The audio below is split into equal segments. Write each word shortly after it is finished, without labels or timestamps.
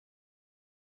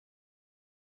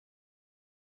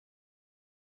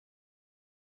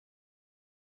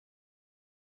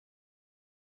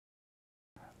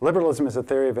Liberalism is a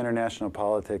theory of international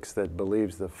politics that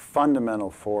believes the fundamental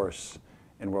force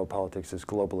in world politics is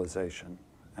globalization.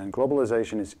 And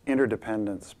globalization is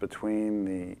interdependence between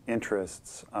the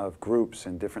interests of groups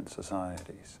in different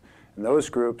societies. And those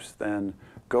groups then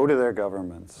go to their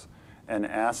governments and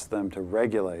ask them to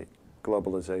regulate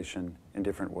globalization in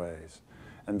different ways.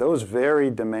 And those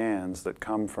varied demands that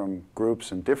come from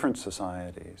groups in different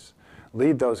societies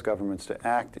lead those governments to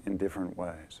act in different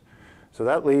ways. So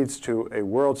that leads to a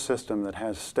world system that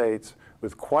has states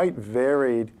with quite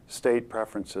varied state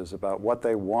preferences about what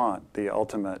they want the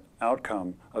ultimate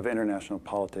outcome of international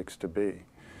politics to be.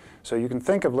 So you can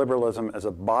think of liberalism as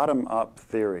a bottom-up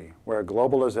theory where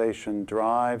globalization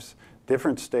drives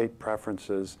different state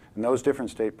preferences, and those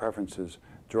different state preferences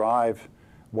drive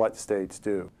what states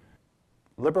do.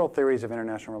 Liberal theories of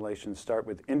international relations start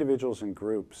with individuals and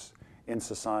groups in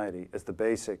society as the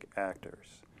basic actors.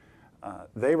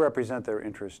 They represent their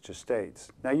interests to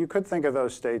states. Now, you could think of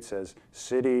those states as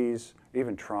cities,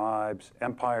 even tribes,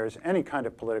 empires, any kind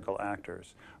of political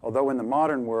actors, although in the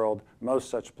modern world,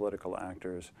 most such political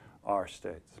actors are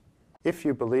states. If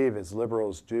you believe, as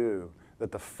liberals do,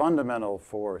 that the fundamental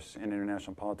force in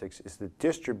international politics is the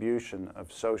distribution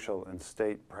of social and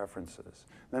state preferences,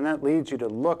 then that leads you to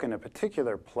look in a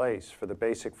particular place for the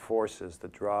basic forces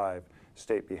that drive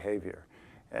state behavior.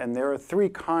 And there are three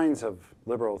kinds of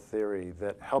liberal theory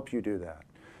that help you do that.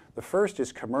 The first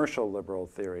is commercial liberal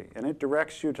theory, and it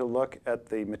directs you to look at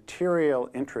the material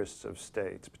interests of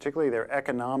states, particularly their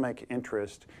economic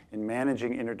interest in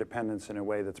managing interdependence in a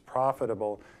way that's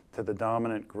profitable to the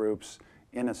dominant groups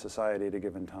in a society at a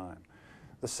given time.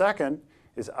 The second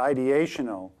is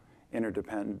ideational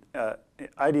liberalism.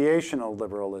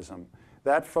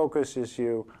 That focuses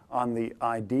you on the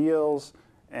ideals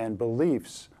and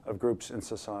beliefs of groups in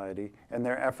society and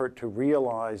their effort to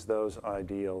realize those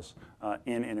ideals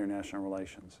in international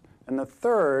relations. And the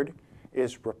third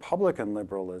is republican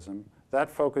liberalism. That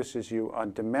focuses you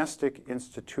on domestic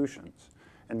institutions.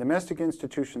 And domestic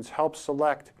institutions help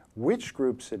select which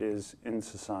groups it is in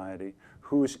society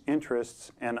whose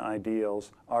interests and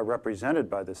ideals are represented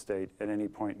by the state at any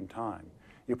point in time.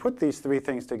 You put these three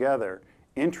things together,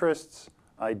 interests,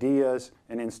 ideas,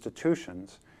 and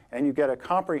institutions, and you get a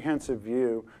comprehensive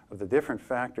view of the different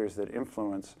factors that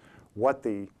influence what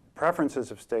the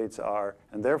preferences of states are,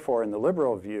 and therefore, in the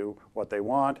liberal view, what they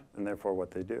want, and therefore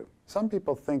what they do. Some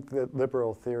people think that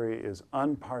liberal theory is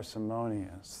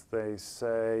unparsimonious. They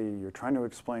say you're trying to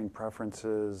explain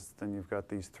preferences, then you've got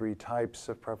these three types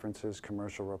of preferences,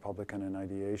 commercial, republican, and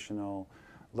ideational.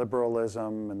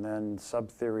 Liberalism, and then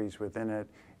sub-theories within it.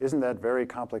 Isn't that very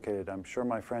complicated? I'm sure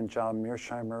my friend John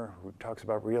Mearsheimer, who talks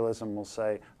about realism, will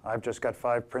say, I've just got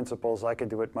 5 principles, I can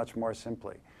do it much more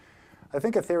simply. I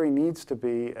think a theory needs to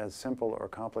be as simple or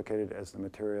complicated as the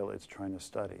material it's trying to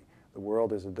study. The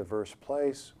world is a diverse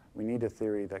place. We need a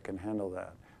theory that can handle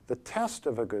that. The test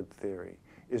of a good theory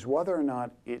is whether or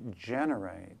not it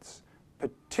generates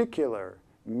particular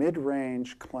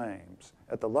mid-range claims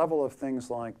at the level of things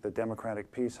like the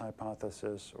democratic peace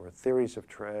hypothesis or theories of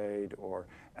trade or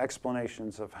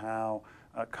explanations of how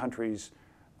countries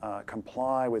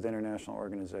comply with international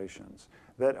organizations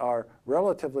that are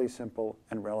relatively simple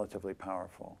and relatively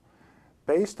powerful.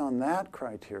 Based on that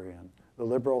criterion, the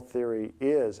liberal theory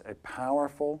is a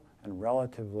powerful and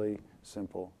relatively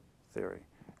simple theory.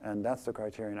 And that's the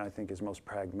criterion I think is most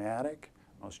pragmatic,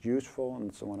 most useful, and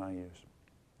it's the one I use.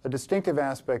 A distinctive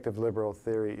aspect of liberal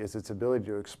theory is its ability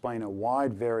to explain a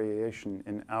wide variation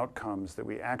in outcomes that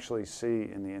we actually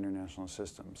see in the international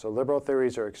system. So liberal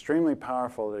theories are extremely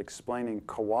powerful at explaining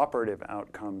cooperative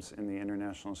outcomes in the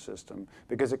international system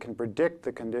because it can predict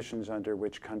the conditions under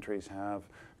which countries have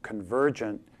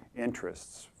convergent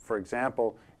interests. For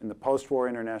example, in the post-war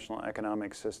international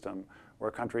economic system,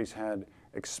 where countries had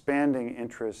expanding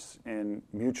interests in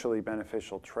mutually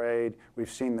beneficial trade.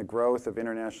 We've seen the growth of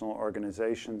international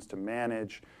organizations to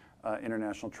manage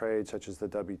international trade, such as the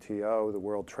WTO, the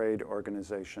World Trade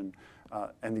Organization,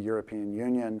 and the European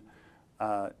Union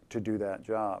to do that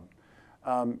job.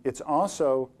 It's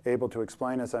also able to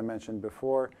explain, as I mentioned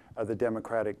before, the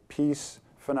democratic peace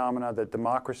phenomena, that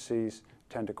democracies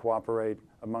tend to cooperate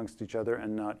amongst each other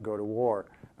and not go to war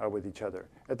with each other.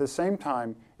 At the same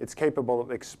time, it's capable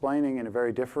of explaining in a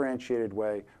very differentiated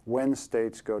way when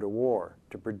states go to war,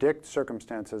 to predict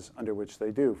circumstances under which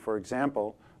they do. For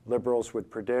example, liberals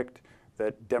would predict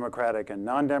that democratic and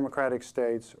non-democratic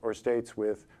states, or states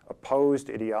with opposed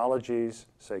ideologies,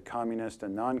 say communist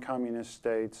and non-communist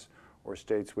states, or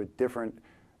states with different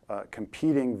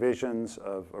competing visions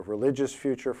of a religious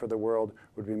future for the world,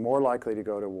 would be more likely to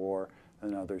go to war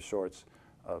than other sorts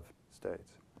of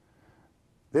states.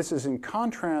 This is in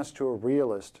contrast to a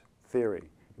realist theory.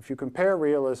 If you compare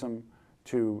realism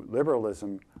to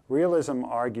liberalism, realism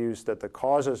argues that the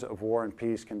causes of war and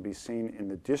peace can be seen in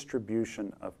the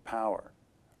distribution of power.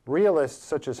 Realists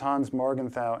such as Hans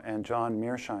Morgenthau and John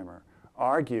Mearsheimer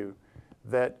argue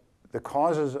that the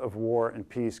causes of war and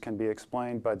peace can be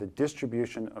explained by the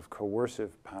distribution of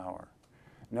coercive power.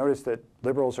 Notice that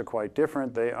liberals are quite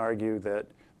different. They argue that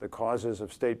the causes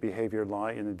of state behavior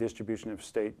lie in the distribution of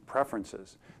state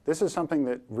preferences. This is something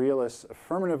that realists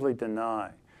affirmatively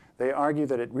deny. They argue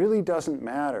that it really doesn't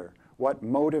matter what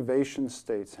motivations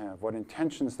states have, what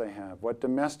intentions they have, what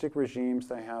domestic regimes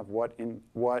they have, what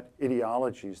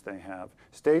ideologies they have.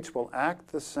 States will act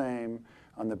the same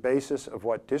on the basis of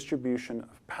what distribution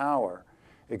of power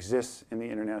exists in the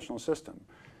international system.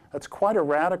 That's quite a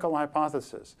radical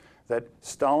hypothesis, that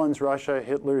Stalin's Russia,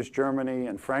 Hitler's Germany,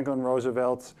 and Franklin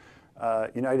Roosevelt's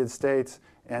United States,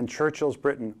 and Churchill's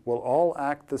Britain will all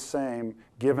act the same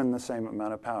given the same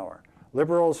amount of power.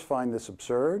 Liberals find this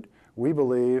absurd. We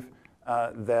believe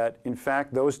that, in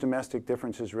fact, those domestic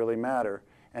differences really matter,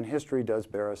 and history does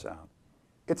bear us out.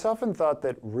 It's often thought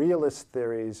that realist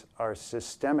theories are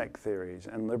systemic theories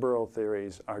and liberal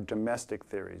theories are domestic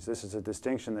theories. This is a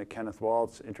distinction that Kenneth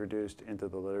Waltz introduced into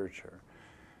the literature.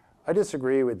 I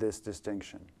disagree with this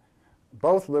distinction.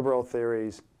 Both liberal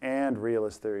theories and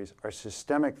realist theories are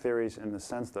systemic theories in the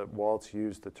sense that Waltz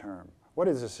used the term. What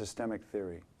is a systemic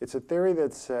theory? It's a theory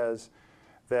that says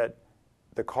that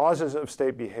the causes of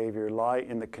state behavior lie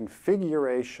in the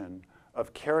configuration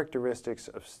of characteristics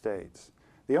of states.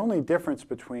 The only difference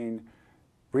between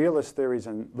realist theories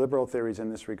and liberal theories in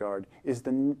this regard is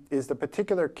the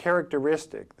particular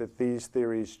characteristic that these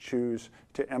theories choose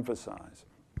to emphasize.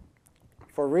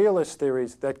 For realist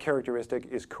theories, that characteristic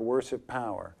is coercive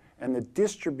power, and the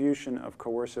distribution of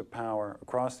coercive power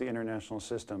across the international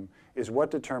system is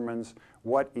what determines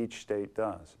what each state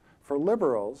does. For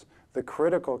liberals, the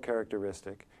critical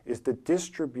characteristic is the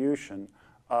distribution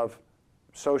of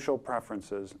social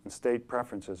preferences and state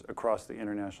preferences across the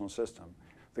international system.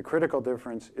 The critical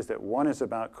difference is that one is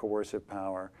about coercive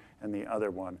power and the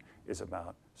other one is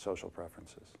about social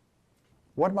preferences.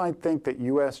 One might think that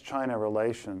US-China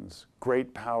relations,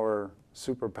 great power,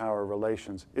 superpower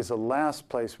relations, is the last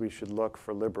place we should look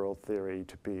for liberal theory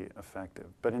to be effective.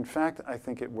 But in fact, I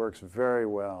think it works very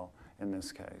well in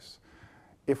this case.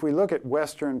 If we look at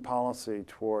Western policy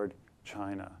toward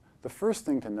China, the first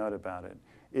thing to note about it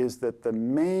is that the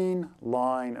main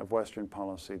line of Western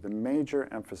policy, the major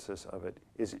emphasis of it,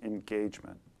 is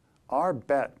engagement. Our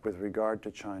bet with regard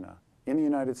to China in the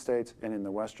United States and in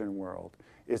the Western world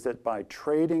is that by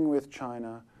trading with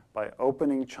China, by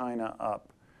opening China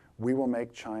up, we will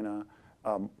make China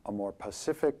a more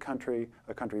pacific country,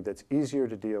 a country that's easier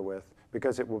to deal with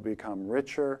because it will become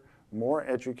richer, more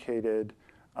educated,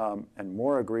 and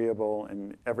more agreeable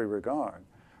in every regard.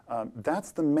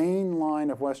 That's the main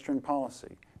line of Western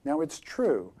policy. Now, it's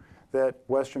true that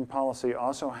Western policy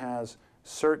also has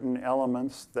certain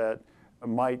elements that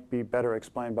might be better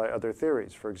explained by other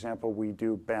theories. For example, we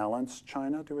do balance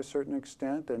China to a certain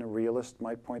extent, and a realist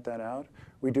might point that out.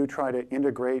 We do try to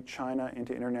integrate China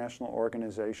into international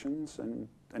organizations, and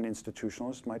an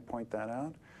institutionalist might point that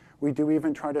out. We do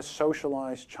even try to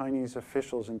socialize Chinese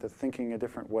officials into thinking a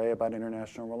different way about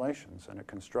international relations, and a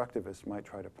constructivist might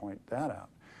try to point that out.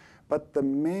 But the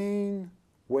main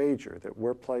wager that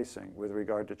we're placing with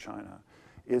regard to China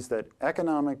is that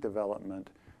economic development,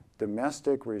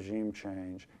 domestic regime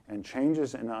change, and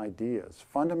changes in ideas,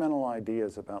 fundamental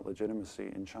ideas about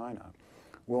legitimacy in China,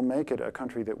 will make it a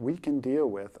country that we can deal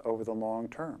with over the long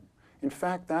term. In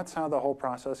fact, that's how the whole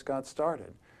process got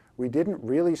started. We didn't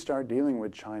really start dealing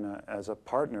with China as a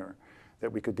partner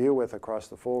that we could deal with across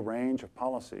the full range of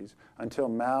policies until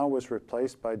Mao was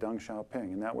replaced by Deng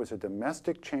Xiaoping. And that was a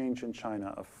domestic change in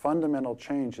China, a fundamental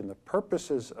change in the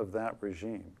purposes of that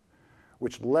regime,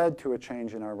 which led to a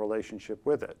change in our relationship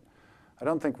with it. I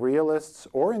don't think realists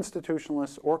or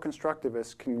institutionalists or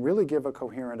constructivists can really give a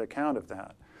coherent account of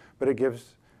that, but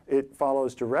it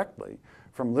follows directly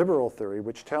from liberal theory,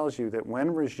 which tells you that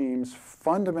when regimes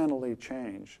fundamentally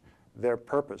change their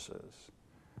purposes,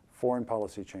 foreign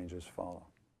policy changes follow.